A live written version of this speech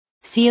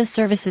SEO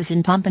services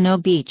in Pompano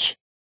Beach.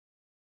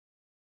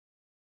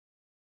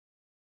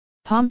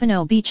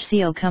 Pompano Beach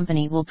SEO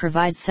Company will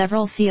provide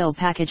several SEO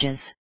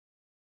packages.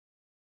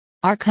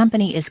 Our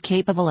company is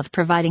capable of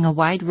providing a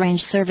wide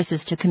range of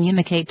services to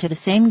communicate to the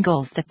same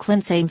goals that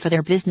clients aim for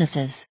their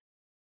businesses.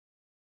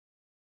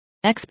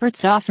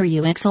 Experts offer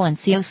you excellent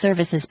SEO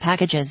services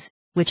packages,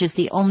 which is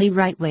the only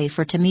right way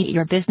to meet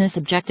your business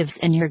objectives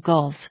and your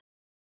goals.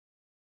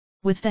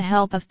 With the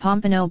help of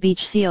Pompano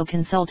Beach SEO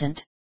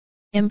Consultant,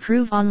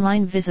 improve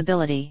online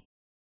visibility,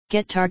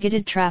 get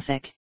targeted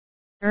traffic,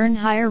 earn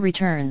higher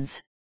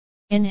returns,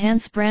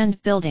 enhance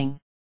brand building.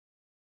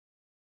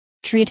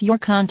 Treat your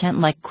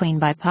content like queen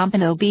by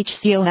Pompano Beach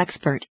SEO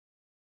Expert.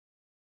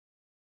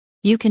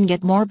 You can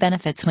get more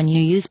benefits when you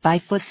use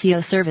Biphoo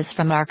SEO service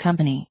from our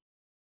company.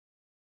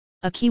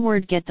 A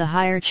keyword get the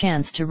higher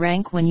chance to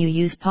rank when you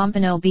use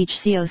Pompano Beach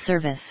SEO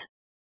service.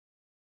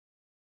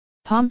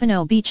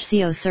 Pompano Beach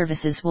SEO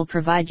services will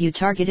provide you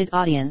targeted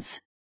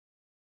audience.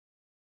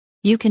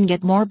 You can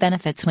get more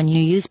benefits when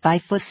you use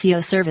Biphoo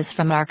SEO service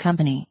from our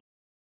company.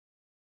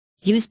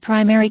 Use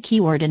primary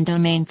keyword and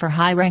domain for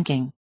high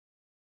ranking.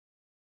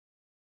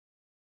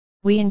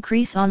 We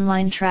increase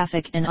online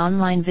traffic and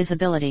online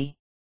visibility.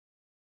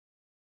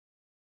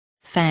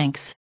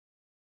 Thanks.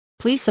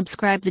 Please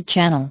subscribe the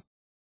channel.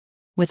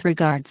 With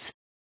regards.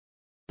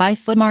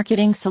 Biphoo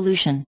Marketing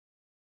Solution.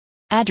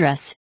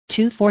 Address,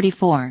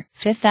 244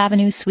 5th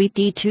Avenue Suite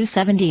D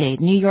 278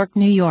 New York,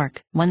 New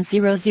York,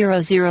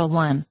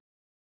 10001.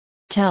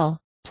 Tel,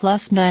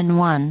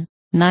 +91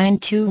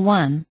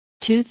 921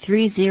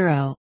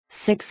 230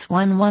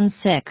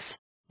 6116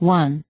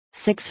 1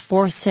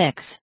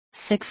 646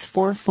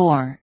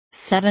 644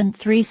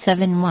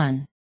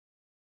 7371.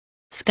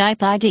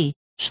 Skype Id,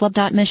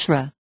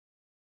 Shalabh.Mishra.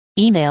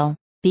 Email,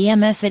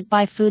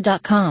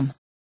 bms@biphoo.com.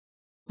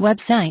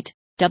 Website,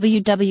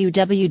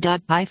 www.biphoo.com.